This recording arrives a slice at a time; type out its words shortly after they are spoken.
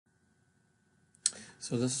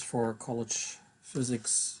So this is for college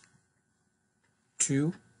physics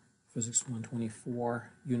 2, physics 124,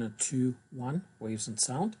 unit 2.1, waves and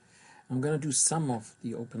sound. I'm going to do some of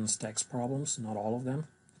the openstax problems, not all of them.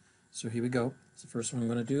 So here we go. It's the first one I'm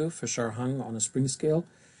going to do. Fish are hung on a spring scale.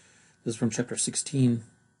 This is from chapter 16,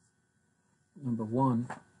 number 1.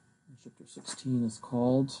 Chapter 16 is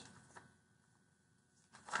called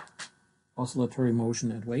Oscillatory Motion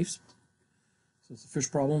and Waves. So it's a fish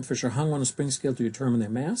problem. Fish are hung on a spring scale to determine their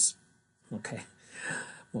mass. Okay,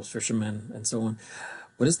 most fishermen and so on.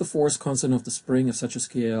 What is the force constant of the spring of such a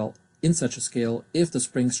scale, in such a scale, if the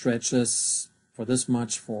spring stretches for this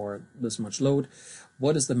much load?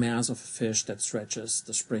 What is the mass of a fish that stretches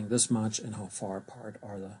the spring this much, and how far apart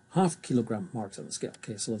are the half-kilogram marks on the scale?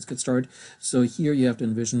 Okay, so let's get started. So here you have to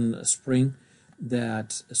envision a spring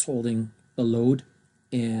that is holding a load,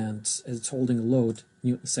 and as it's holding a load,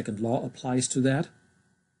 Newton's second law applies to that.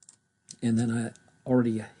 And then I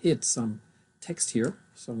already hit some text here,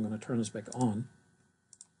 so I'm going to turn this back on.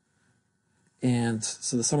 And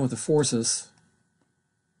so the sum of the forces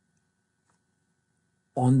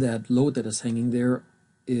on that load that is hanging there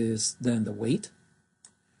is then the weight,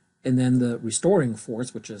 and then the restoring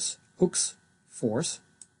force, which is Hooke's force.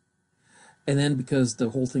 And then because the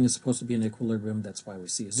whole thing is supposed to be in equilibrium, that's why we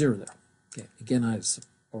see a 0 there. Okay, again, I've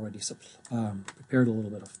already prepared a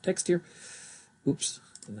little bit of text here. Oops,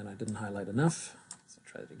 and then I didn't highlight enough. So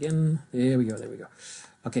try it again. There we go, there we go.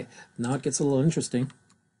 Okay, now it gets a little interesting.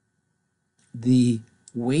 The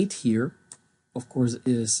weight here, of course,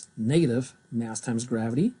 is negative mass times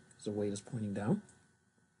gravity, because the weight is pointing down.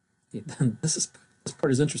 Okay, then this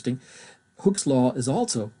part is interesting. Hooke's law is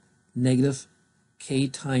also negative k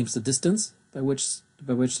times the distance by which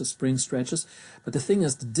the spring stretches. But the thing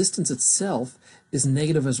is, the distance itself is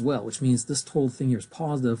negative as well, which means this total thing here is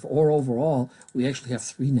positive, or overall, we actually have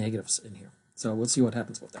 3 negatives in here. So we'll see what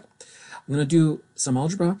happens with that. I'm going to do some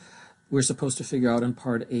algebra. We're supposed to figure out in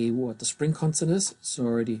part A what the spring constant is. So I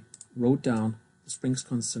already wrote down the spring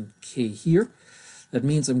constant K here. That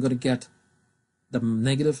means I'm going to get the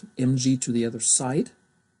negative mg to the other side,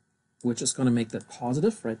 which is going to make that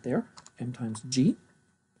positive right there, m times g.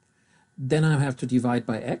 Then I have to divide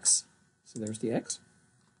by x, so there's the x.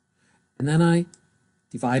 And then I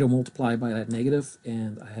divide or multiply by that negative,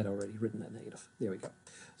 and I had already written that negative. There we go.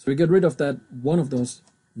 So we get rid of that one of those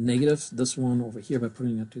negatives, this one over here, by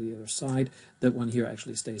putting it to the other side. That one here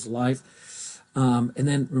actually stays alive. And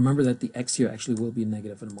then remember that the x here actually will be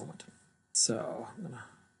negative in a moment. So I'm going to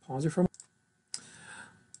pause here for a moment.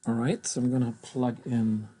 All right, so I'm going to plug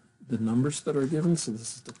in the numbers that are given. So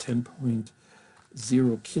this is the 10.0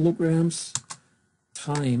 kilograms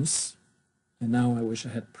times, and now I wish I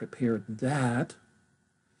had prepared that.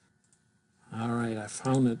 All right, I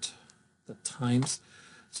found it, the times.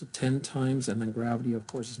 So 10 times, and then gravity, of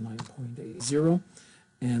course, is 9.80.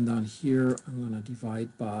 And on here, I'm going to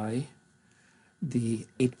divide by the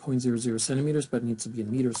 8.00 centimeters, but it needs to be in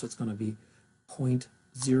meters, so it's going to be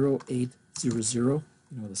 0.0800,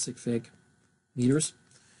 the sig fig meters.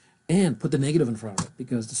 And put the negative in front of it,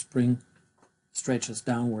 because the spring stretches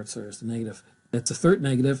downwards, so there's the negative. That's a third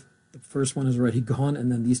negative. The first one is already gone, and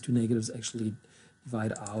then these two negatives actually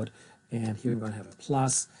divide out. And here I'm going to have a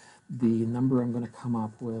plus. The number I'm going to come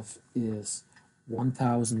up with is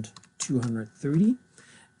 1,230.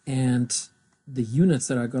 And the units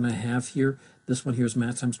that I'm going to have here, this one here is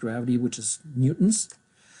mass times gravity, which is newtons.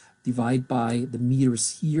 Divide by the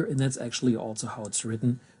meters here, and that's actually also how it's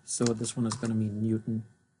written. So this one is going to be Newton.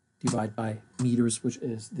 Divide by meters, which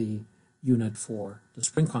is the unit for the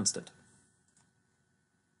spring constant.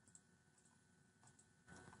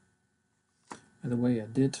 By the way, I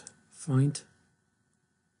did find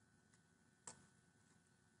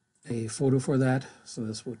a photo for that. So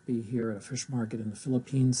this would be here at a fish market in the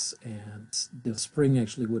Philippines, and the spring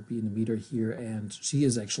actually would be in the meter here, and she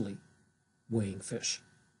is actually weighing fish.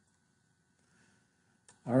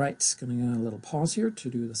 All right, going to get a little pause here to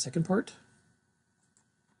do the second part.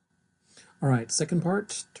 All right, second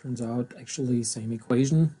part, turns out actually same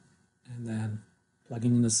equation, and then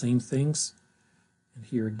plugging in the same things, and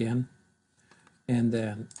here again. And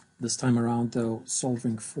then this time around, though,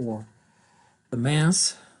 solving for the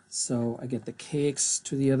mass. So I get the kx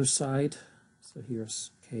to the other side. So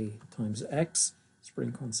here's k times x,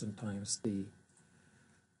 spring constant times the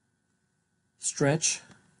stretch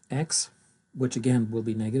x, which again will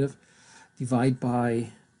be negative. Divide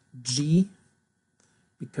by g,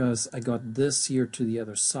 because I got this here to the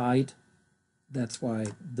other side. That's why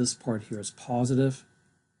this part here is positive,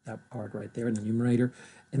 that part right there in the numerator.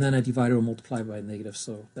 And then I divide or multiply by a negative,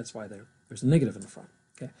 so that's why there's a negative in the front.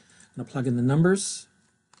 Okay, I'm going to plug in the numbers.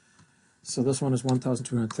 So this one is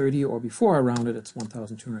 1,230, or before I round it, it's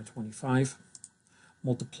 1,225.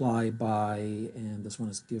 Multiply by, and this one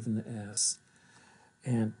is given as,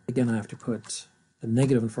 and again I have to put a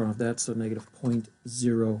negative in front of that, so negative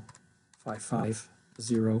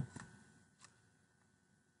 0.0550.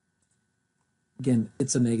 Again,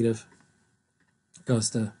 it's a negative because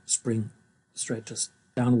the spring stretches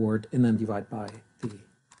downward, and then divide by the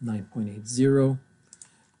 9.80,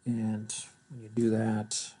 and when you do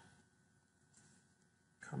that,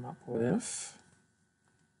 come up with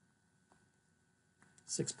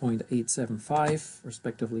 6.875,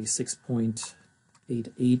 respectively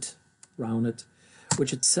 6.88 rounded,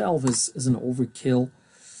 which itself is an overkill.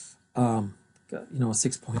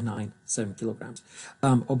 6.97 kilograms.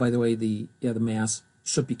 Oh, by the way, the mass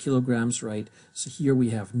should be kilograms, right? So here we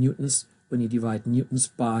have newtons. When you divide newtons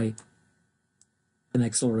by an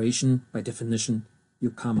acceleration, by definition,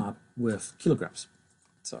 you come up with kilograms.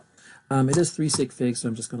 So it is 3 sig figs, so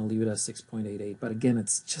I'm just going to leave it as 6.88. But again,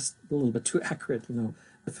 it's just a little bit too accurate.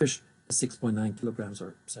 The fish is 6.9 kilograms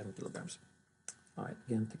or 7 kilograms. All right,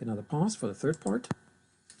 again, take another pause for the third part.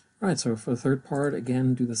 All right, so for the third part,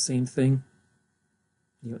 again, do the same thing.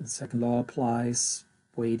 Newton's second law applies.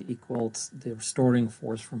 Weight equals the restoring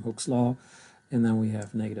force from Hooke's law. And then we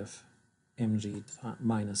have negative mg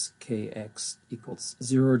minus kx equals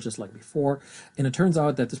 0, just like before. And it turns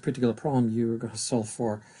out that this particular problem, you're going to solve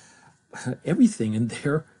for everything in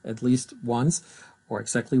there at least once, or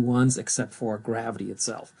exactly once, except for gravity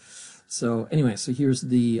itself. So anyway, so here's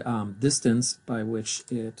the distance by which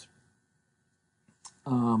it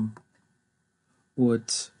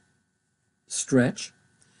would stretch.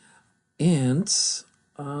 And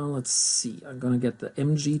let's see, I'm going to get the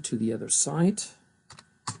mg to the other side.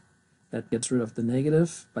 That gets rid of the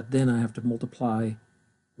negative, but then I have to multiply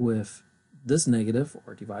with this negative,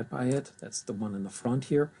 or divide by it. That's the one in the front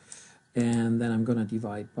here. And then I'm going to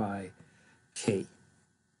divide by k.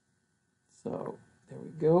 So there we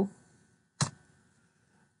go.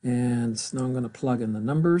 And now I'm going to plug in the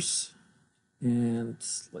numbers. And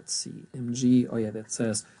let's see, mg, oh yeah, that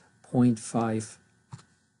says 0.5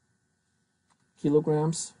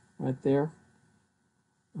 kilograms right there.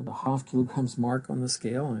 And a half kilograms mark on the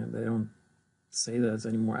scale, and they don't say that it's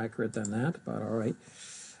any more accurate than that, but all right.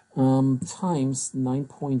 Times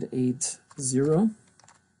 9.80,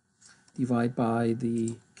 divide by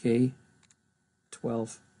the k,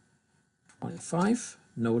 1225.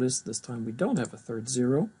 Notice this time we don't have a third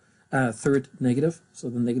negative, so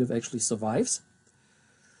the negative actually survives.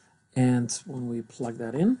 And when we plug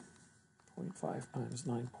that in, 0.5 times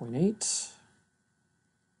 9.8,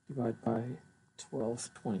 divide by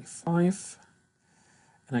 1225,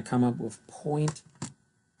 and I come up with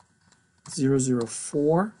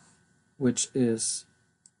 0.004, which is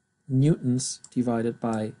newtons divided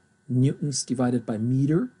by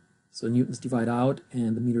meter. So newtons divide out,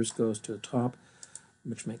 and the meters goes to the top,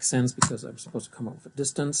 which makes sense because I'm supposed to come up with a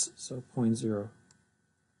distance. So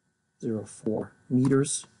 0.004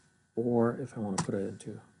 meters, or if I want to put it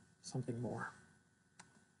into something more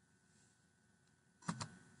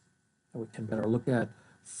that we can better look at,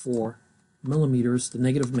 4 millimeters. The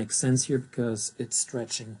negative makes sense here because it's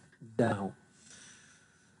stretching down.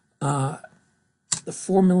 The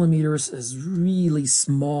 4 millimeters is really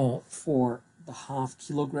small for the half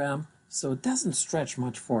kilogram, so it doesn't stretch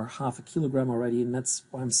much for half a kilogram already, and that's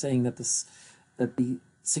why I'm saying that the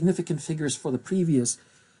significant figures for the previous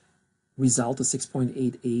result, the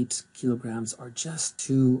 6.88 kilograms, are just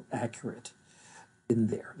too accurate in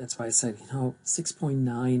there. That's why I said,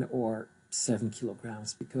 6.9 or 7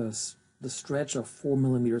 kilograms, because the stretch of 4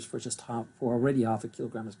 millimeters for already half a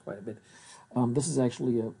kilogram is quite a bit. This is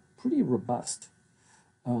actually a pretty robust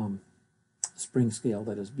spring scale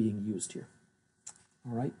that is being used here.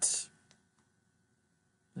 All right,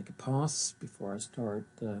 make a pause before I start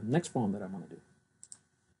the next problem that I want to do.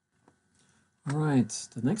 All right,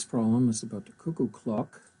 the next problem is about the cuckoo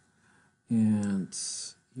clock, and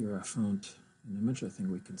here I found an image. I think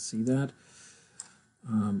we can see that.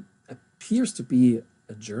 Appears to be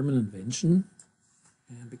a German invention,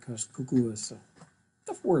 and because cuckoo is a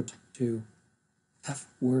tough word to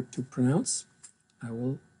pronounce, I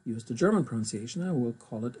will use the German pronunciation. I will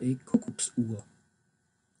call it a Kuckucksuhr.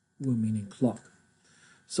 Uhr meaning clock.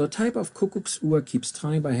 So a type of Kuckucksuhr keeps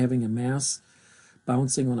time by having a mass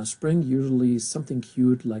bouncing on a spring, usually something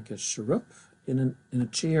cute like a cherub. In a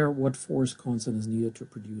chair, what force constant is needed to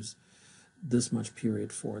produce this much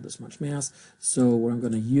period for this much mass? So what I'm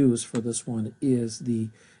going to use for this one is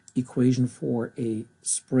the equation for a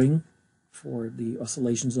spring, for the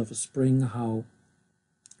oscillations of a spring, how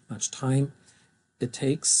much time it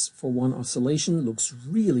takes for one oscillation looks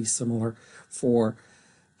really similar for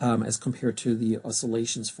as compared to the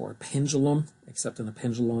oscillations for a pendulum, except in a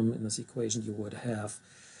pendulum in this equation you would have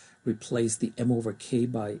replaced the m over k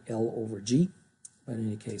by L over g. But in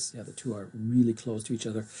any case, yeah, the two are really close to each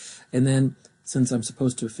other. And then since I'm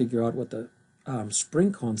supposed to figure out what the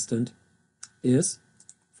spring constant is,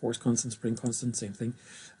 force constant, spring constant, same thing.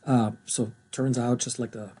 So turns out, just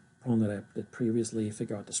like the problem that I did previously,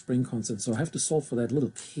 figure out the spring constant. So I have to solve for that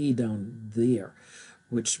little k down there,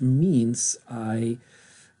 which means I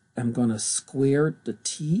am going to square the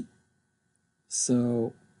t.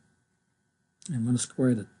 So I'm going to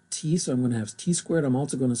square the t, so I'm going to have t squared. I'm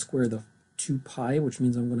also going to square the 2 pi, which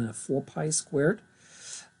means I'm going to have 4 pi squared.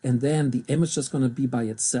 And then the m is just going to be by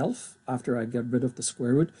itself after I get rid of the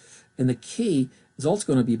square root. And the k is also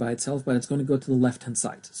going to be by itself, but it's going to go to the left-hand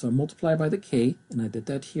side. So I multiply by the k, and I did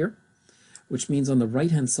that here, which means on the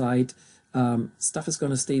right-hand side, stuff is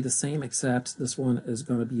going to stay the same, except this one is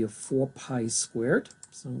going to be a 4 pi squared.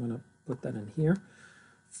 So I'm going to put that in here,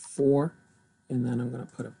 4, and then I'm going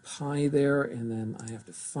to put a pi there, and then I have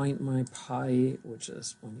to find my pi, which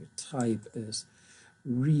is, when you type, is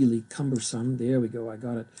really cumbersome. There we go, I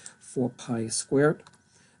got it. 4 pi squared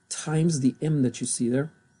times the m that you see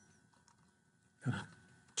there. I'm gonna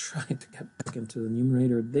try to get back into the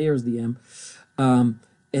numerator. There's the m. And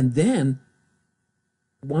then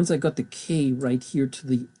once I got the k right here to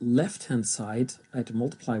the left-hand side, I had to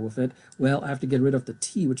multiply with it. Well, I have to get rid of the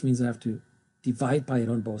t, which means I have to divide by it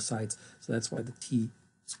on both sides. So that's why the t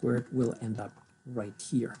squared will end up right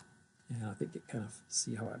here. And I think you kind of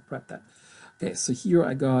see how I prepped that. Okay, so here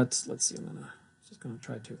I got, let's see, I'm just gonna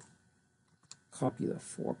try to copy the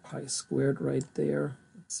 4 pi squared right there.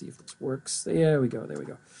 Let's see if this works. There we go,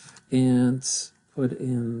 and put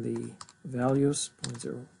in the values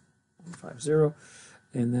 0.0150,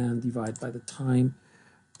 and then divide by the time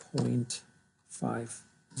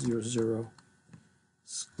 0.500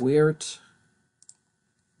 squared.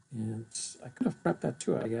 And I could have prepped that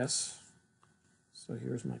too, I guess. So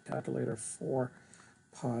here's my calculator: 4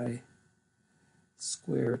 pi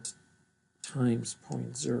squared times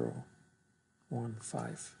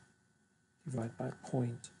 0.015 divided by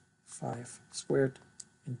 0.5 squared,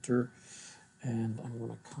 enter, and I'm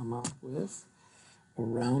going to come up with, or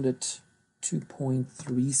round it,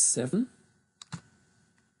 2.37.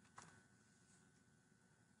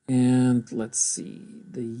 And let's see,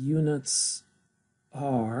 the units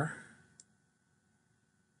are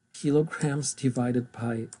kilograms divided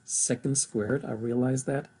by seconds squared. I realize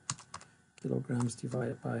that. Kilograms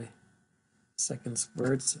divided by seconds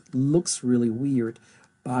squared looks really weird,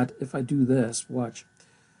 but if I do this, watch,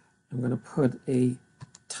 I'm going to put a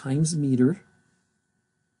times meter,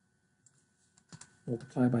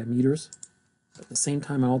 multiply by meters. At the same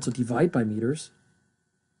time, I also divide by meters.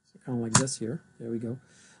 So kind of like this here. There we go.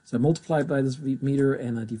 So I multiplied by this meter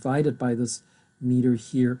and I divided by this meter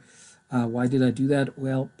here. Why did I do that?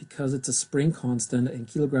 Well, because it's a spring constant and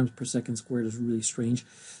kilograms per second squared is really strange.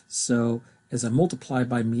 So as I multiply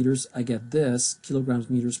by meters, I get this, kilograms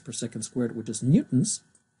meters per second squared, which is newtons.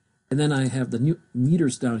 And then I have the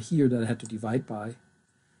meters down here that I had to divide by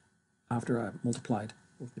after I multiplied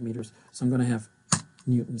with the meters. So I'm going to have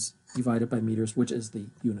newtons divided by meters, which is the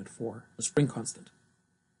unit for the spring constant.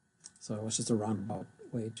 So it was just a roundabout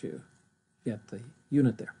way to get the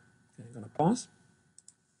unit there. Okay, I'm going to pause.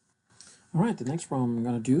 All right, the next problem I'm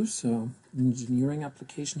going to do, so engineering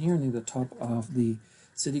application here near the top of the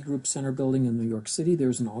Citigroup Center building in New York City.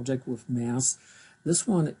 There's an object with mass. This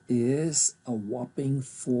one is a whopping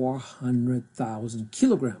 400,000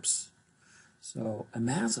 kilograms. So a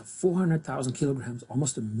mass of 400,000 kilograms,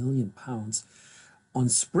 almost 1,000,000 pounds, on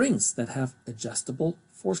springs that have adjustable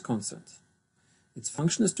force constant. Its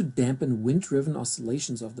function is to dampen wind-driven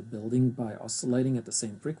oscillations of the building by oscillating at the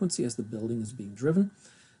same frequency as the building is being driven.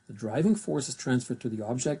 The driving force is transferred to the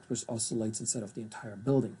object, which oscillates instead of the entire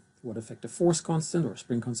building. What effective force constant or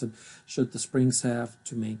spring constant should the springs have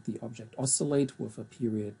to make the object oscillate with a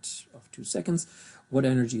period of 2 seconds? What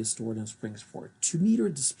energy is stored in springs for 2 meter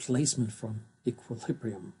displacement from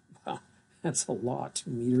equilibrium? Wow, that's a lot.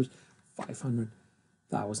 2 meters,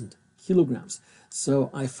 500,000 kilograms.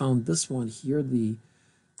 So I found this one here, the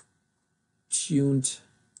tuned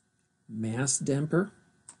mass damper,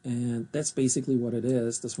 and that's basically what it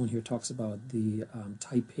is. This one here talks about the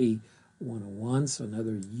Taipei 101, so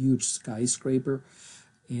another huge skyscraper,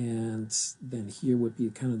 and then here would be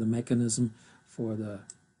kind of the mechanism for the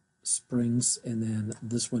springs, and then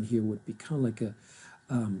this one here would be kind of like a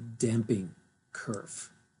damping curve,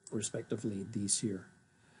 respectively, these here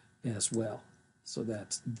as well, so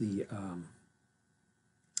that the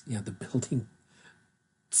the building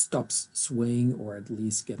stops swaying, or at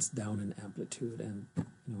least gets down in amplitude. And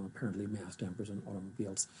apparently mass dampers in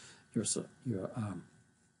automobiles, you're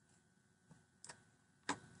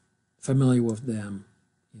familiar with them,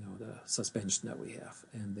 the suspension that we have,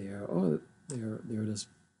 and they're just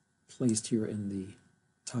placed here in the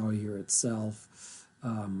tower here itself. I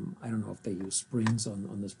don't know if they use springs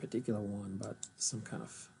on this particular one, but some kind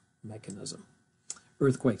of mechanism.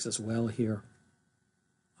 Earthquakes as well here.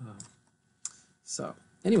 So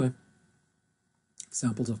anyway,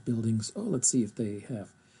 examples of buildings. Oh, let's see if they have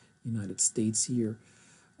United States here.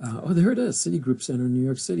 Oh, there it is, Citigroup Center in New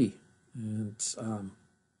York City. And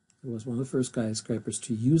it was one of the first skyscrapers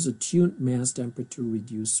to use a tuned mass damper to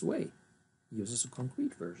reduce sway. It uses a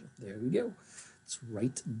concrete version. There we go. It's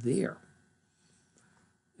right there.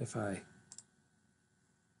 If I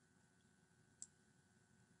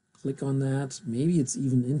click on that, maybe it's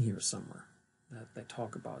even in here somewhere that they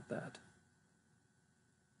talk about that.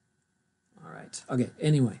 All right. Okay.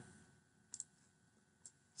 Anyway,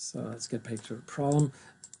 so let's get back to the problem.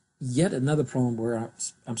 Yet another problem where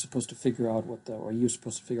I'm supposed to figure out or you're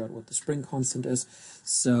supposed to figure out what the spring constant is.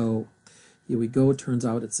 So here we go. It turns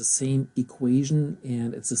out it's the same equation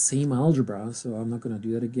and it's the same algebra. So I'm not going to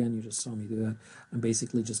do that again. You just saw me do that. I'm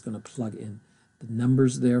basically just going to plug in the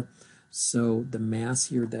numbers there. So the mass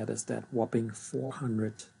here, that is that whopping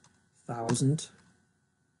 400,000.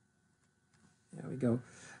 There we go.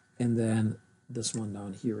 And then this one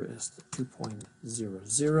down here is the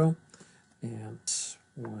 2.00. And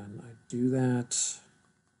when I do that,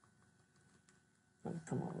 I'm going to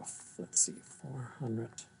come up with, let's see,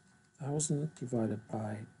 400,000 divided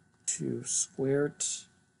by 2 squared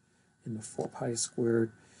into 4 pi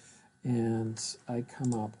squared. And I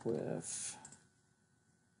come up with,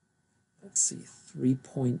 let's see,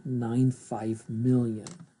 3.95 million.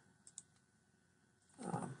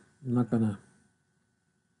 I'm not going to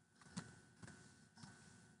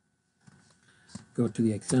go to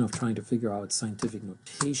the extent of trying to figure out scientific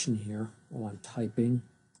notation here while I'm typing.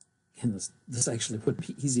 And this actually would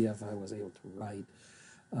be easier if I was able to write,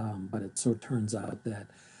 but it so turns out that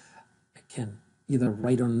I can either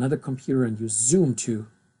write on another computer and use Zoom to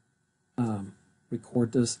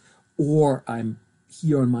record this, or I'm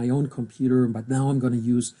here on my own computer, but now I'm going to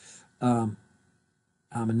use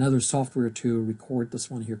another software to record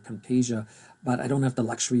this one here, Camtasia, but I don't have the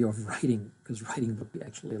luxury of writing, because writing would be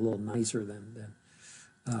actually a little nicer than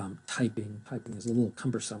typing. Typing is a little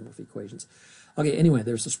cumbersome with equations. Okay, anyway,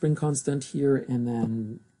 there's a spring constant here, and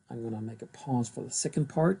then I'm going to make a pause for the second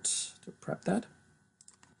part to prep that.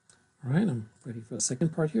 All right, I'm ready for the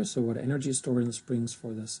second part here. So what energy is stored in the springs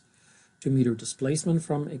for this 2-meter displacement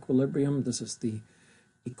from equilibrium? This is the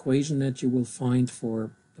equation that you will find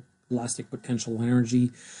for the elastic potential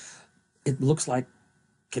energy. It looks like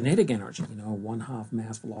kinetic energy, 1/2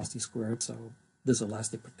 mass velocity squared. So this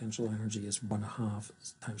elastic potential energy is 1/2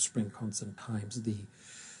 times spring constant times the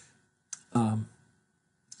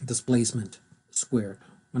displacement squared.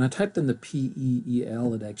 When I typed in the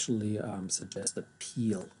PEEL, it actually suggested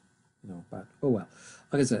peel, but oh well.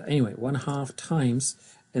 Like I said, anyway, 1/2 times,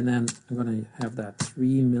 and then I'm going to have that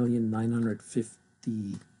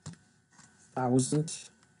 3,950,000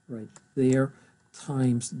 right there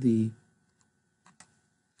times the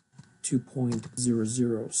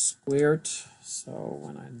 2.00 squared. So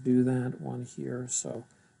when I do that one here, so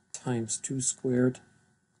times 2 squared,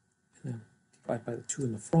 and then divide by the 2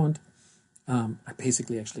 in the front, I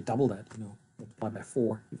basically actually double that, multiply by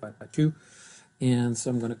 4, divide by 2. And so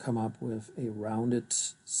I'm going to come up with a rounded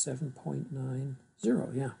 7.90,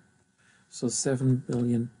 yeah. So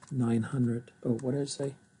 7,900,000, oh, what did I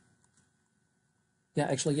say? Yeah,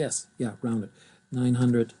 actually, yes, yeah, rounded,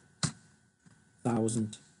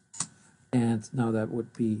 900,000. And now that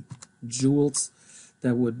would be joules.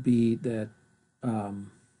 That would be that,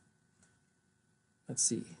 let's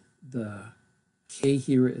see, the K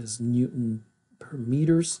here is Newton per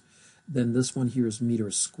meters. Then this one here is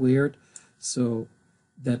meters squared. So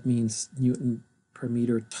that means Newton per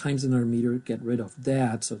meter times another meter. Get rid of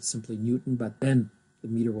that, so it's simply Newton, but then the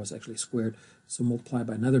meter was actually squared. So multiply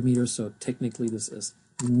by another meter. So technically this is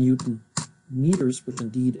Newton meters, which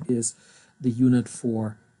indeed is the unit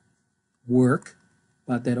for work,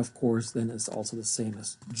 but that of course then is also the same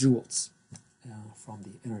as joules from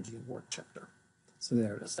the energy and work chapter. So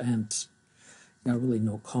there it is. And really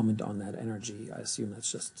no comment on that energy. I assume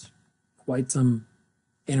that's just quite some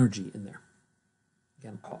energy in there.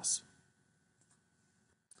 Again, pause.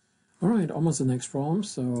 All right, almost the next problem.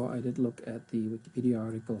 So I did look at the Wikipedia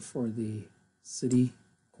article for the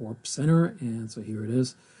Citicorp Center, and so here it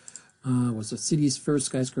is. Was the city's first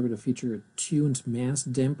skyscraper to feature a tuned mass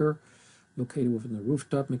damper. located within the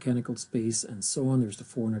rooftop mechanical space, and so on. There's the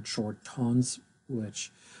 400 short tons,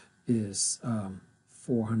 which is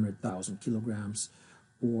 400,000 kilograms,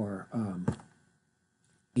 or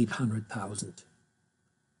 800,000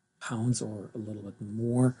 pounds, or a little bit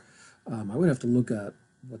more. I would have to look at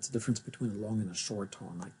what's the difference between a long and a short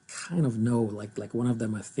ton. I kind of know, like one of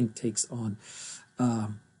them I think takes on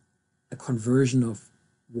a conversion of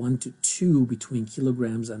 1 to 2 between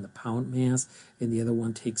kilograms and the pound mass, and the other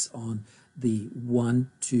one takes on the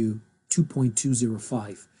 1 to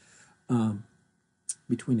 2.205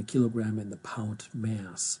 between a kilogram and the pound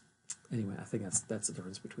mass. Anyway, I think that's the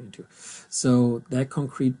difference between the two. So that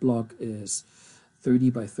concrete block is 30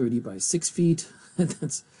 by 30 by 6 feet.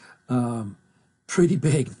 That's pretty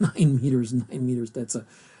big. 9 meters.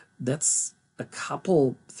 That's a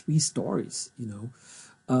couple, 3 stories, you know.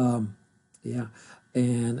 Yeah,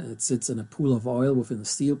 and it sits in a pool of oil within a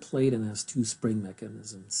steel plate and has 2 spring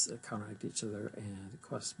mechanisms that counteract each other, and it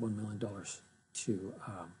costs $1 million to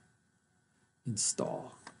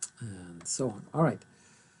install, and so on. All right.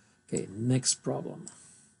 Okay, next problem.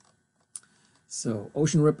 So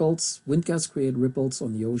ocean ripples. Wind gusts create ripples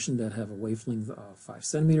on the ocean that have a wavelength of 5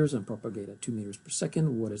 centimeters and propagate at 2 meters per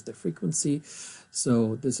second. What is the frequency?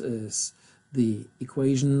 So this is the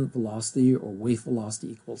equation: velocity or wave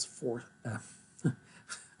velocity equals I'm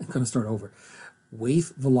going to start over.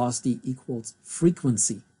 Wave velocity equals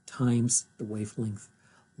frequency times the wavelength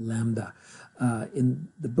lambda. In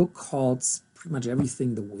the book called pretty much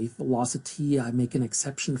everything the wave velocity, I make an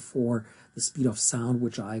exception for the speed of sound,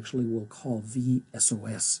 which I actually will call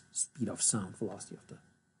VSOS, speed of sound, velocity of the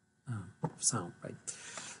sound, right?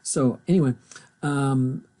 So anyway,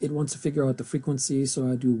 it wants to figure out the frequency,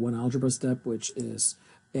 so I do one algebra step, which is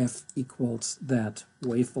F equals that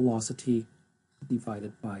wave velocity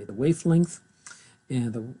divided by the wavelength,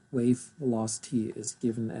 and the wave velocity is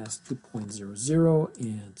given as 2.00,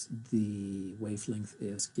 and the wavelength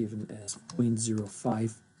is given as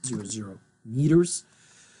 0.0500 meters.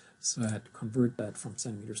 So I had to convert that from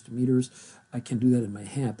centimeters to meters. I can do that in my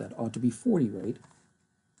head. That ought to be 40, right?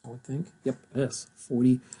 I would think. Yep, it is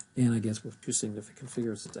 40, and I guess with 2 significant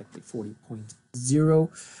figures, it's actually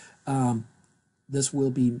 40.0. This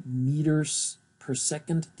will be meters per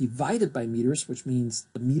second divided by meters, which means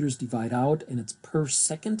the meters divide out, and it's per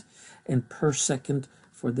second. And per second,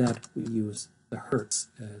 for that, we use the hertz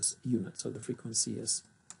as unit. So the frequency is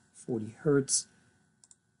 40 hertz,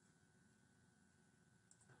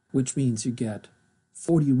 which means you get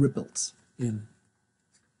 40 ripples in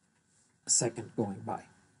a second going by.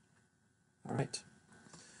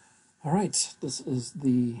 All right, this is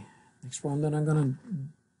the next one that I'm going to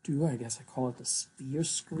do. I guess I call it the spear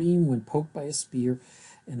scream. When poked by a spear,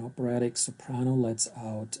 an operatic soprano lets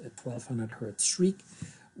out a 1200 hertz shriek.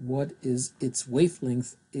 What is its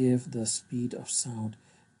wavelength if the speed of sound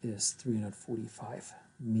is 345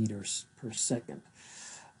 meters per second?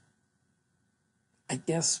 I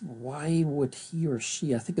guess, why would he or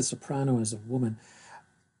she, I think a soprano is a woman,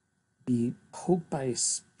 be poked by a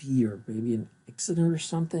spear, maybe an accident or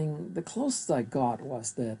something? The closest I got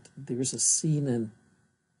was that there's a scene in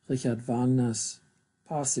Richard Wagner's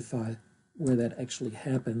Parsifal where that actually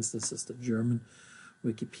happens. This is the German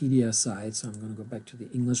Wikipedia site, so I'm going to go back to the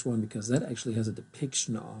English one because that actually has a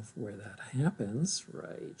depiction of where that happens.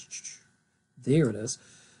 Right there it is.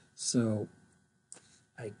 So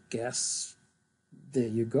I guess there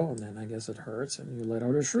you go, and then I guess it hurts and you let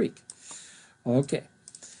out a shriek. Okay.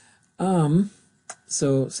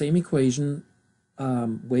 So same equation,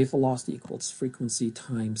 wave velocity equals frequency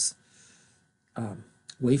times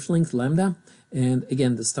wavelength lambda, and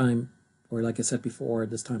again this time, or like I said before,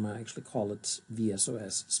 this time I actually call it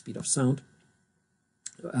VSOS, speed of sound,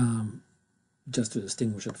 just to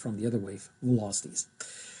distinguish it from the other wave velocities.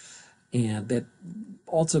 And that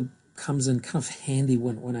also comes in kind of handy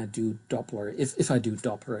when I do Doppler, if I do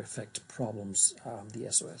Doppler effect problems,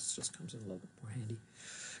 the SOS just comes in a little bit more handy.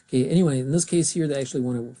 Okay, anyway, in this case here, they actually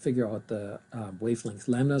want to figure out the wavelength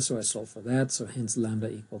lambda, so I solve for that. So hence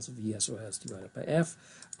lambda equals VSOS divided by F.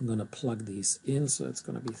 I'm going to plug these in, so it's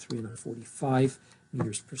going to be 345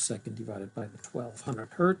 meters per second divided by the 1200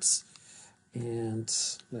 hertz. And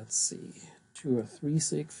let's see, 2 or 3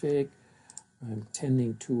 sig fig. I'm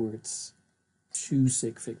tending towards 2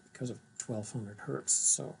 sig fig because of 1200 hertz.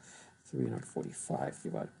 So 345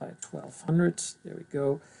 divided by 1200, there we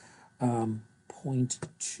go.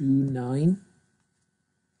 0.29.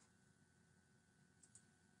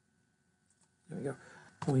 There we go,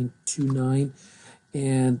 0.29.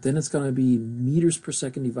 And then it's going to be meters per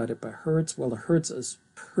second divided by hertz. Well, the hertz is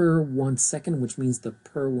per 1 second, which means the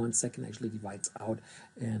per 1 second actually divides out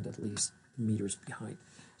and at least meters behind.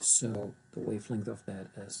 So the wavelength of that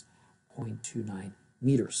is 0.29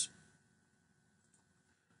 meters.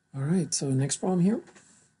 All right, so next problem here.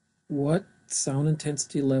 What sound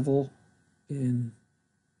intensity level in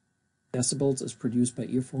decibels is produced by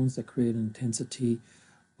earphones that create an intensity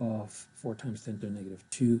of 4 times 10 to the negative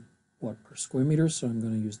 2 watt per square meter? So I'm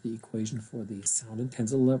going to use the equation for the sound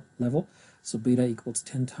intensity level. So beta equals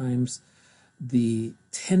 10 times the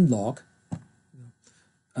 10 log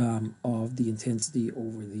of the intensity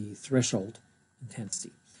over the threshold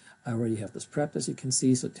intensity. I already have this prepped, as you can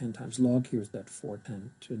see, so 10 times log. Here's that 4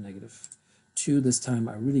 10 to the negative 2. This time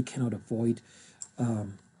I really cannot avoid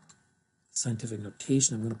scientific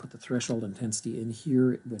notation. I'm going to put the threshold intensity in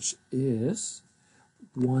here, which is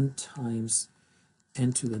 1 times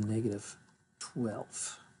 10 to the negative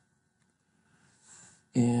 12.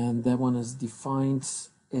 And that one is defined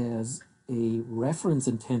as a reference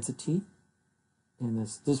intensity, and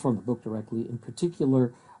this is from the book directly. In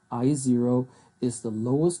particular, I0 is the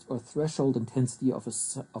lowest or threshold intensity of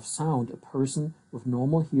sound a person with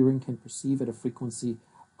normal hearing can perceive at a frequency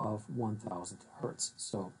of 1000 hertz.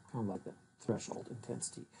 So kind of like the threshold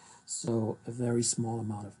intensity. So a very small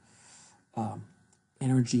amount of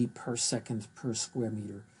energy per second per square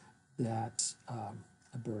meter that a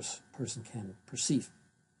person can perceive.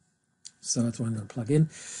 So that's what I'm going to plug in.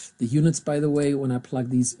 The units, by the way, when I plug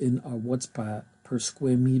these in, are watts per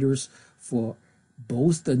square meters for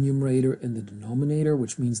both the numerator and the denominator,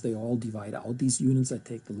 which means they all divide out these units. I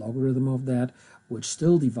take the logarithm of that, which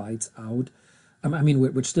still divides out,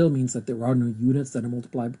 which still means that there are no units that are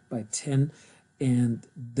multiplied by 10, and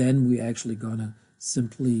then we're actually gonna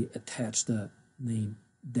simply attach the name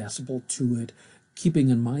decibel to it, keeping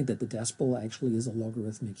in mind that the decibel actually is a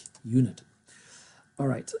logarithmic unit. All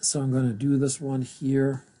right, so I'm gonna do this one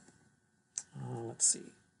here. Let's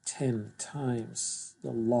see. 10 times the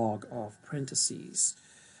log of parentheses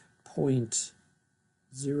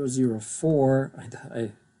 0.004.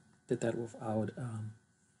 I did that without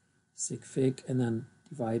sig fig, and then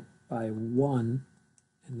divide by 1,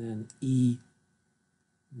 and then e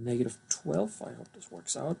negative 12. I hope this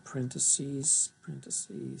works out. Parentheses,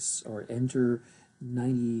 or enter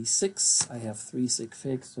 96. I have 3 sig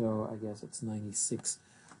fig, so I guess it's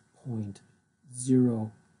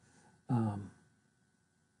 96.0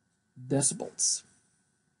 decibels.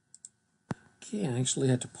 Okay, I actually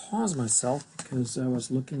had to pause myself because I was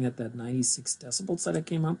looking at that 96 decibels that I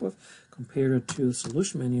came up with compared it to the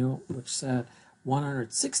solution manual, which said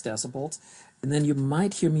 106 decibels. And then you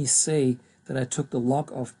might hear me say that I took the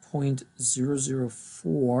log of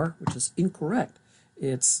 0.004, which is incorrect.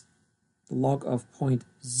 It's the log of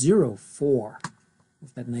 0.04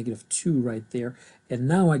 with that negative 2 right there. And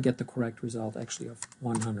now I get the correct result, actually, of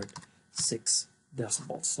 106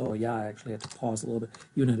 decibels. So yeah, I actually had to pause a little bit.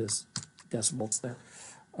 Unit is decibels there,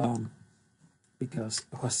 because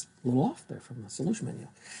it was a little off there from the solution menu.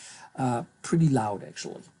 Pretty loud,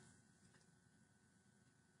 actually.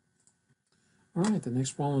 All right, the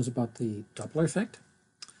next problem is about the Doppler effect.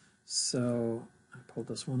 So I pulled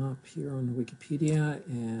this one up here on Wikipedia,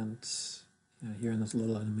 and here in this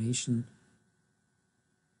little animation,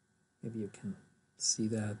 maybe you can see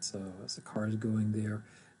that. So as the car is going there,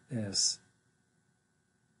 as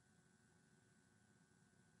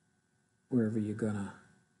wherever you're gonna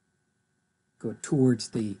go towards,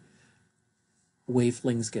 the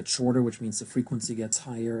wavelengths get shorter, which means the frequency gets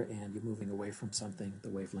higher, and you're moving away from something, the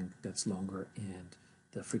wavelength gets longer and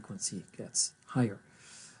the frequency gets higher.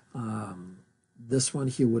 This one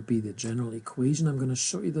here would be the general equation. I'm going to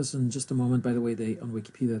show you this in just a moment. By the way, on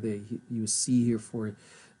Wikipedia they use C here for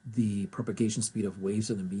the propagation speed of waves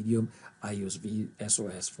in the medium. I use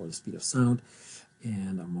VSOS for the speed of sound,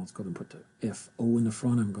 and I'm also going to put the FO in the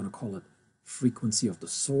front. I'm going to call it frequency of the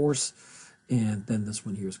source, and then this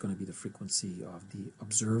one here is going to be the frequency of the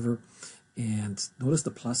observer. And notice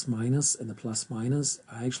the plus minus and the plus minus.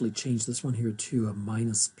 I actually changed this one here to a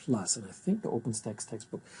minus plus, and I think the openstax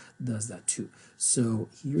textbook does that too. So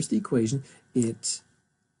here's the equation.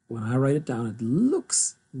 When I write it down, it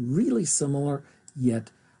looks really similar,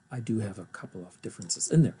 yet I do have a couple of differences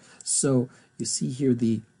in there. So you see here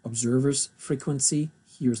the observer's frequency.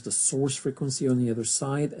 Here's the source frequency on the other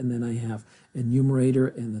side, and then I have a numerator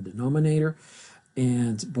and the denominator,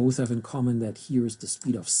 and both have in common that here is the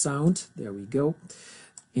speed of sound. There we go.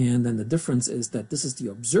 And then the difference is that this is the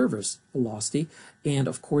observer's velocity, and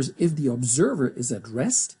of course if the observer is at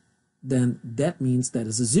rest, then that means that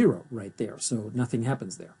is a 0 right there, so nothing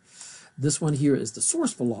happens there. This one here is the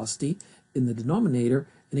source velocity in the denominator,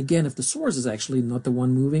 and again, if the source is actually not the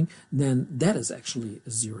one moving, then that is actually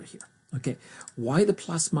a 0 here. Okay, why the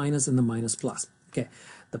plus minus and the minus plus? Okay,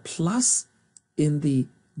 the plus in the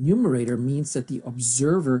numerator means that the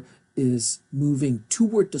observer is moving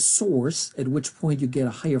toward the source, at which point you get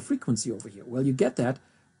a higher frequency over here. Well, you get that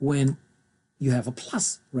when you have a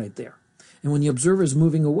plus right there. And when the observer is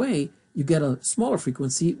moving away, you get a smaller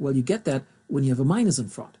frequency. Well, you get that when you have a minus in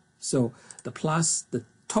front. So the plus, the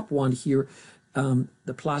top one here,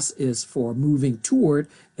 the plus is for moving toward,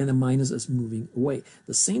 and the minus is moving away.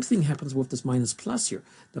 The same thing happens with this minus plus here.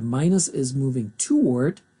 The minus is moving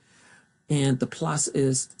toward, and the plus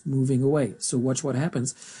is moving away. So watch what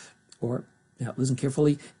happens. Or now listen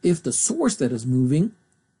carefully. If the source that is moving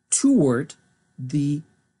toward the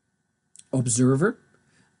observer,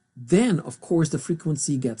 then of course the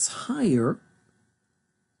frequency gets higher,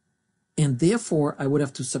 and therefore I would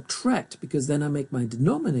have to subtract, because then I make my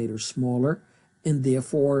denominator smaller, and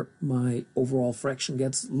therefore my overall fraction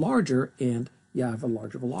gets larger, and yeah, I have a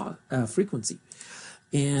larger frequency.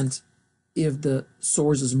 And if the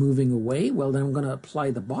source is moving away, well, then I'm going to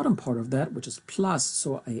apply the bottom part of that, which is plus.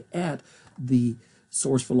 So I add the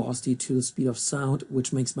source velocity to the speed of sound,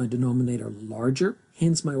 which makes my denominator larger.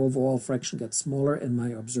 Hence, my overall fraction gets smaller, and my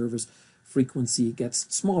observer's frequency gets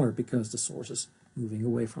smaller because the source is moving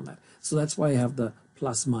away from that. So that's why I have the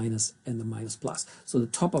plus minus and the minus plus. So the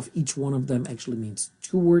top of each one of them actually means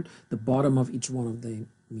toward. The bottom of each one of them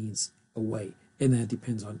means away. And that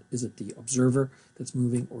depends on, is it the observer that's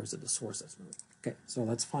moving or is it the source that's moving? Okay, so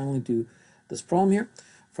let's finally do this problem here.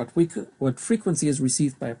 What frequency is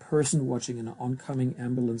received by a person watching an oncoming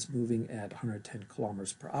ambulance moving at 110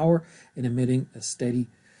 kilometers per hour and emitting a steady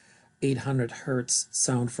 800 hertz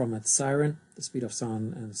sound from its siren? The speed of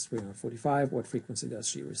sound is 345. What frequency does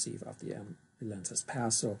she receive after the ambulance has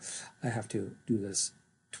passed? So I have to do this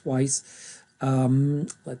twice.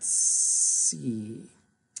 Let's see.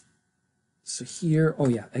 So here, oh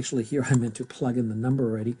yeah, actually here I meant to plug in the number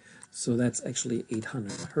already. So that's actually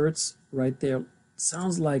 800 hertz right there.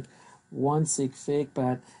 Sounds like 1 sig fig,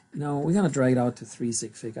 but you know, we're gonna drag it out to 3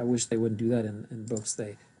 sig fig. I wish they wouldn't do that in books.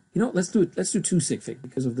 They, you know, let's do 2 sig fig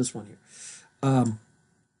because of this one here. I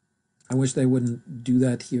wish they wouldn't do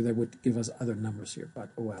that here. They would give us other numbers here, but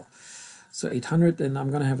oh well. So 800, and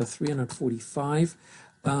I'm gonna have a 345.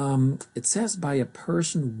 It says by a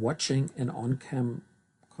person watching an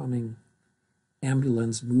oncoming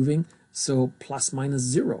ambulance moving, so plus minus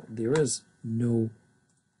 0. There is no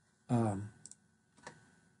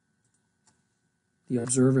the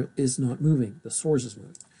observer is not moving, the source is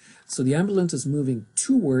moving. So the ambulance is moving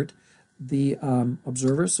toward the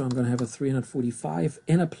observer, so I'm going to have a 345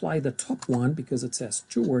 and apply the top one because it says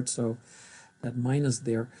toward, so that minus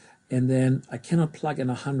there. And then I cannot plug in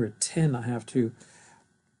 110, I have to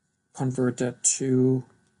convert that to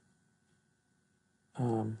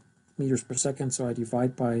meters per second, so I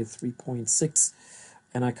divide by 3.6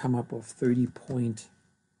 and I come up with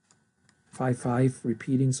 30.55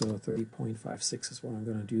 repeating, so 30.56 is what I'm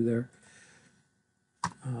going to do there.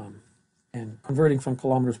 And converting from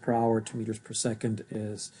kilometers per hour to meters per second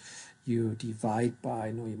is you divide by,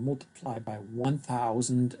 no, you multiply by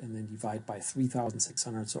 1,000 and then divide by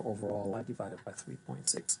 3,600, so overall I divided by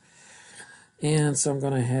 3.6. And so I'm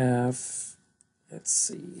going to have, let's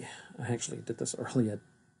see, I actually did this earlier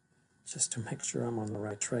just to make sure I'm on the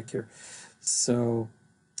right track here. So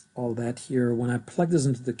all that here, when I plug this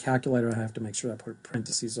into the calculator, I have to make sure I put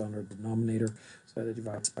parentheses on the denominator so that it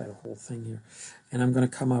divides by the whole thing here. And I'm going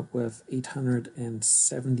to come up with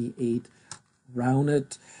 878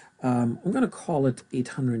 rounded. I'm going to call it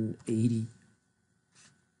 880.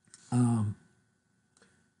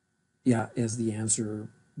 Yeah, as the answer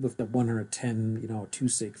with the 110, you know, 2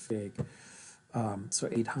 sig fig. So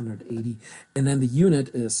 880. And then the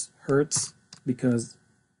unit is hertz, because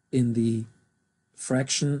in the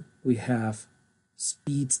fraction we have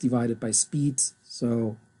speeds divided by speeds,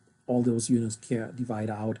 so all those units can divide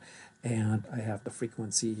out, and I have the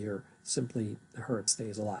frequency here, simply the hertz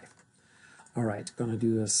stays alive. All right, gonna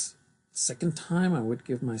do this second time. I would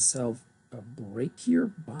give myself a break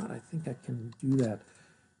here, but I think I can do that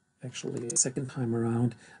actually a second time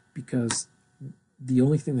around, because the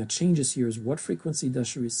only thing that changes here is what frequency does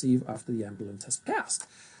she receive after the ambulance has passed,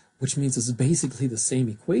 which means it's basically the same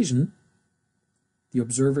equation. The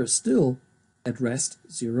observer is still at rest,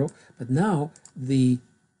 0, but now the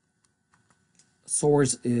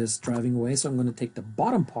source is driving away, so I'm going to take the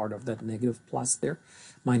bottom part of that negative plus there,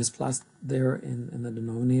 minus plus there in the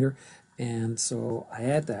denominator, and so I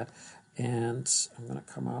add that, and I'm going to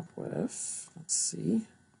come up with, let's see,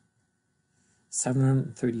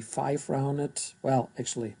 735 rounded, well,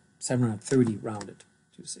 actually 730 rounded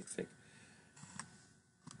to sig fig.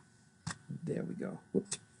 There we go.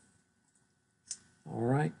 Whoops. All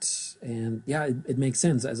right, and yeah, it makes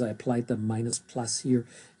sense as I applied the minus plus here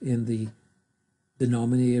in the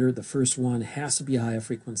denominator. The first one has to be a higher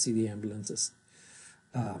frequency. The ambulance is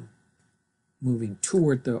moving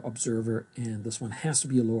toward the observer, and this one has to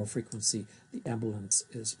be a lower frequency. The ambulance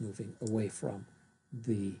is moving away from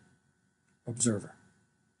the observer.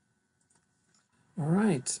 All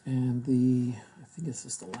right, and I think this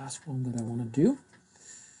is the last one that I want to do.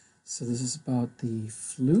 So this is about the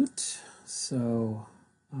flute. So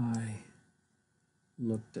I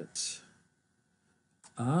looked it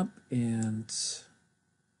up, and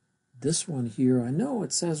this one here, I know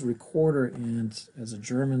it says recorder, and as a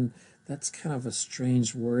German, that's kind of a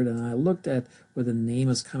strange word, and I looked at where the name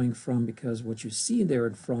is coming from, because what you see there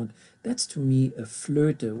in front, that's to me a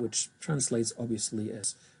Flöte, which translates obviously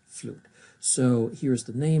as flute. So here's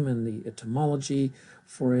the name and the etymology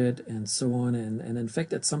for it and so on, and in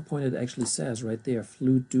fact at some point it actually says right there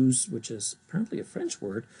flute douce, which is apparently a French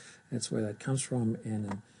word. That's where that comes from, and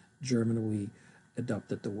in German we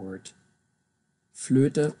adopted the word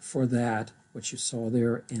Flöte for that, what you saw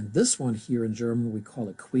there. And this one here in German we call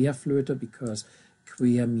it Querflöte, because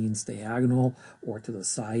quer means diagonal or to the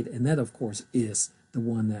side, and that of course is the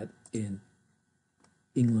one that in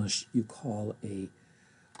English you call a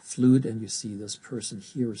flute, and you see this person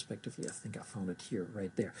here respectively. I think I found it here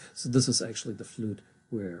right there. So this is actually the flute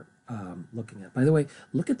we're looking at. By the way,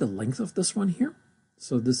 look at the length of this one here.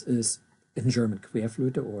 So this is in German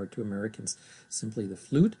Querflöte, or to Americans simply the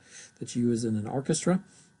flute that you use in an orchestra.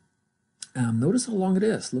 Notice how long it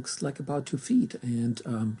is. Looks like about 2 feet, and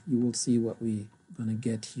you will see what we're going to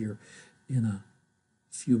get here in a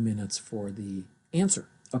few minutes for the answer.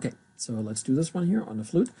 Okay, so let's do this one here on the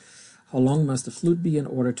flute. How long must the flute be in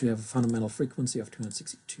order to have a fundamental frequency of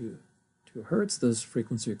 262 Hertz? This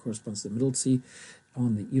frequency corresponds to the middle C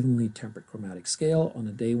on the evenly tempered chromatic scale. On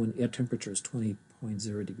a day when air temperature is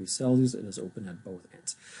 20.0 degrees Celsius, it is open at both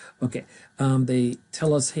ends. Okay, they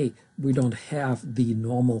tell us, hey, we don't have the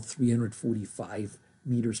normal 345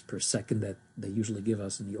 meters per second that they usually give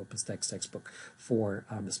us in the OpenStax textbook for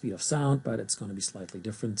the speed of sound, but it's going to be slightly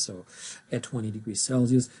different, so at 20 degrees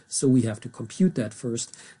Celsius. So we have to compute that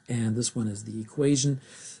first, and this one is the equation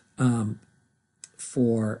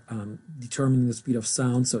for determining the speed of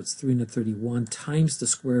sound. So it's 331 times the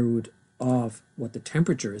square root of what the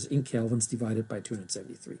temperature is in kelvins divided by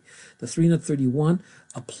 273. The 331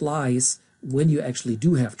 applies when you actually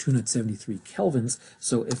do have 273 kelvins.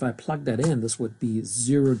 So if I plug that in, this would be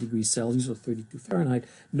 0 degrees Celsius or 32 Fahrenheit.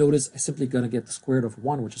 Notice I'm simply going to get the square root of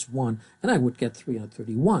 1, which is 1, and I would get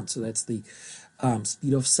 331. So that's the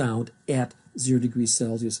speed of sound at 0 degrees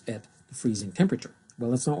Celsius at the freezing temperature. Well,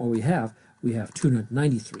 that's not what we have. We have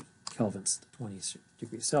 293 kelvins, 20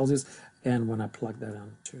 degrees Celsius. And when I plug that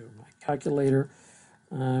onto my calculator,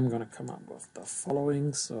 I'm going to come up with the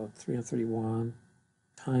following. So 331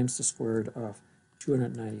 times the square root of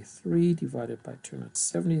 293 divided by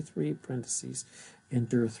 273, parentheses,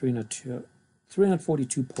 enter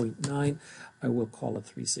 342.9. I will call it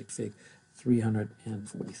 3 sig fig,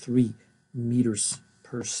 343 meters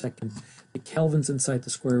per second. The kelvins inside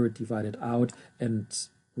the square root divided out, and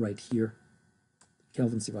right here,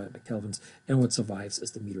 kelvins divided by kelvins, and what survives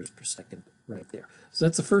is the meters per second right there. So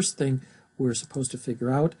that's the first thing we're supposed to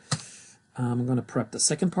figure out. I'm going to prep the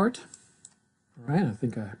second part. All right, I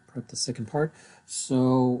think I prepped the second part.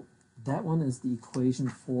 So that one is the equation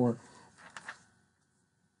for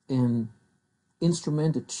an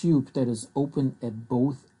instrument, a tube that is open at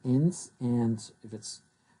both ends, and if it's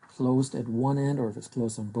closed at one end, or if it's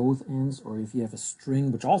closed on both ends, or if you have a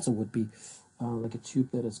string, which also would be like a tube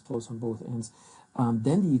that is closed on both ends,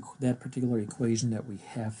 then that particular equation that we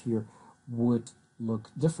have here would look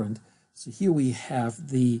different. So here we have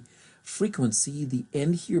the frequency. The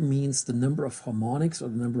n here means the number of harmonics or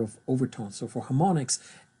the number of overtones. So for harmonics,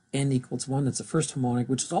 n equals 1. That's the first harmonic,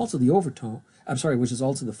 which is also the overtone. I'm sorry, which is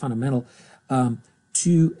also the fundamental.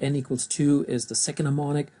 2, n equals 2 is the second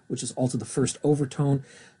harmonic, which is also the first overtone.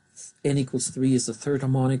 N equals 3 is the third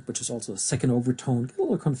harmonic, which is also the second overtone. Get a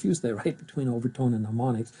little confused there, right, between overtone and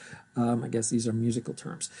harmonics. I guess these are musical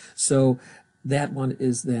terms. So that one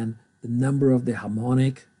is then the number of the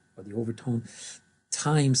harmonic or the overtone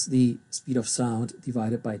times the speed of sound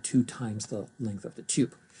divided by 2 times the length of the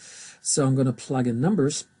tube. So I'm going to plug in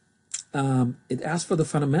numbers. It asks for the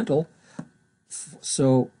fundamental,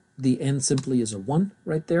 so the n simply is a 1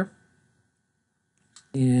 right there.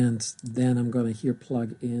 And then I'm going to here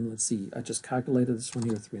plug in, let's see, I just calculated this one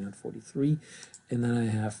here, 343, and then I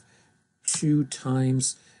have 2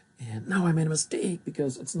 times, and now I made a mistake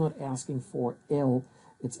because it's not asking for L,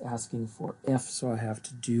 it's asking for F, so I have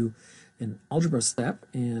to do an algebra step,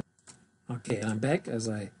 and Okay, and I'm back as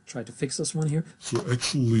I try to fix this one here. So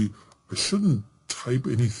actually, I shouldn't type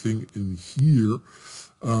anything in here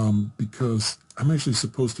because I'm actually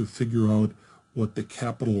supposed to figure out what the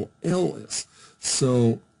capital L is.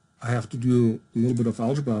 So I have to do a little bit of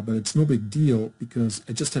algebra, but it's no big deal because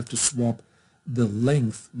I just have to swap the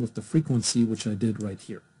length with the frequency, which I did right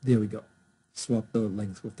here. There we go. Swap the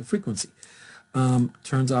length with the frequency.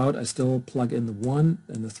 Turns out I still plug in the 1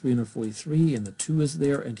 and the 343 and the 2 is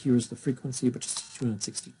there, and here's the frequency, which is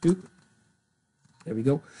 262. There we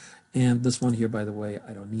go. And this one here, by the way,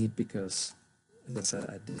 I don't need because, as I said,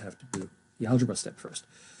 I did have to do the algebra step first.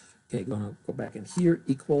 Okay, gonna go back in here,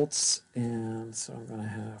 equals, and so I'm gonna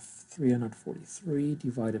have 343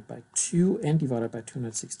 divided by 2 and divided by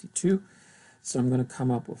 262. So I'm gonna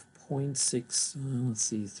come up with 0.6, let's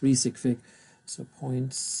see, 3 sig fig, so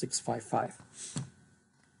 0.655.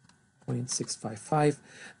 0.655.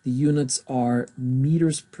 The units are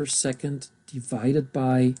meters per second divided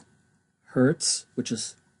by hertz, which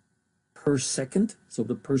is per second. So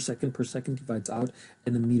the per second divides out,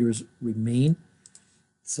 and the meters remain.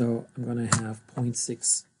 So I'm going to have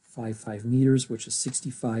 0.655 meters, which is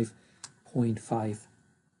 65.5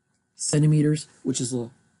 centimeters, which is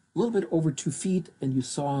a little bit over 2 feet. And you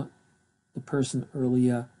saw the person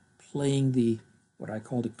earlier playing the, what I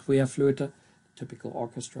call the Querflöte, the typical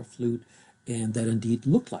orchestra flute, and that indeed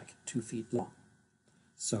looked like 2 feet long.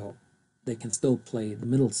 So they can still play the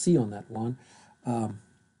middle C on that one. They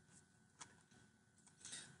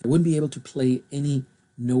wouldn't be able to play any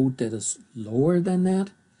note that is lower than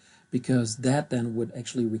that, because that then would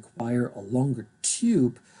actually require a longer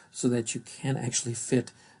tube so that you can actually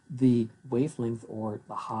fit the wavelength or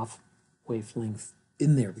the half wavelength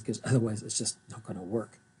in there, because otherwise it's just not going to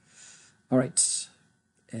work. All right,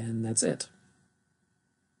 and that's it.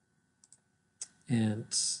 And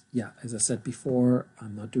yeah, as I said before,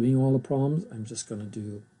 I'm not doing all the problems. I'm just going to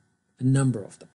do a number of them.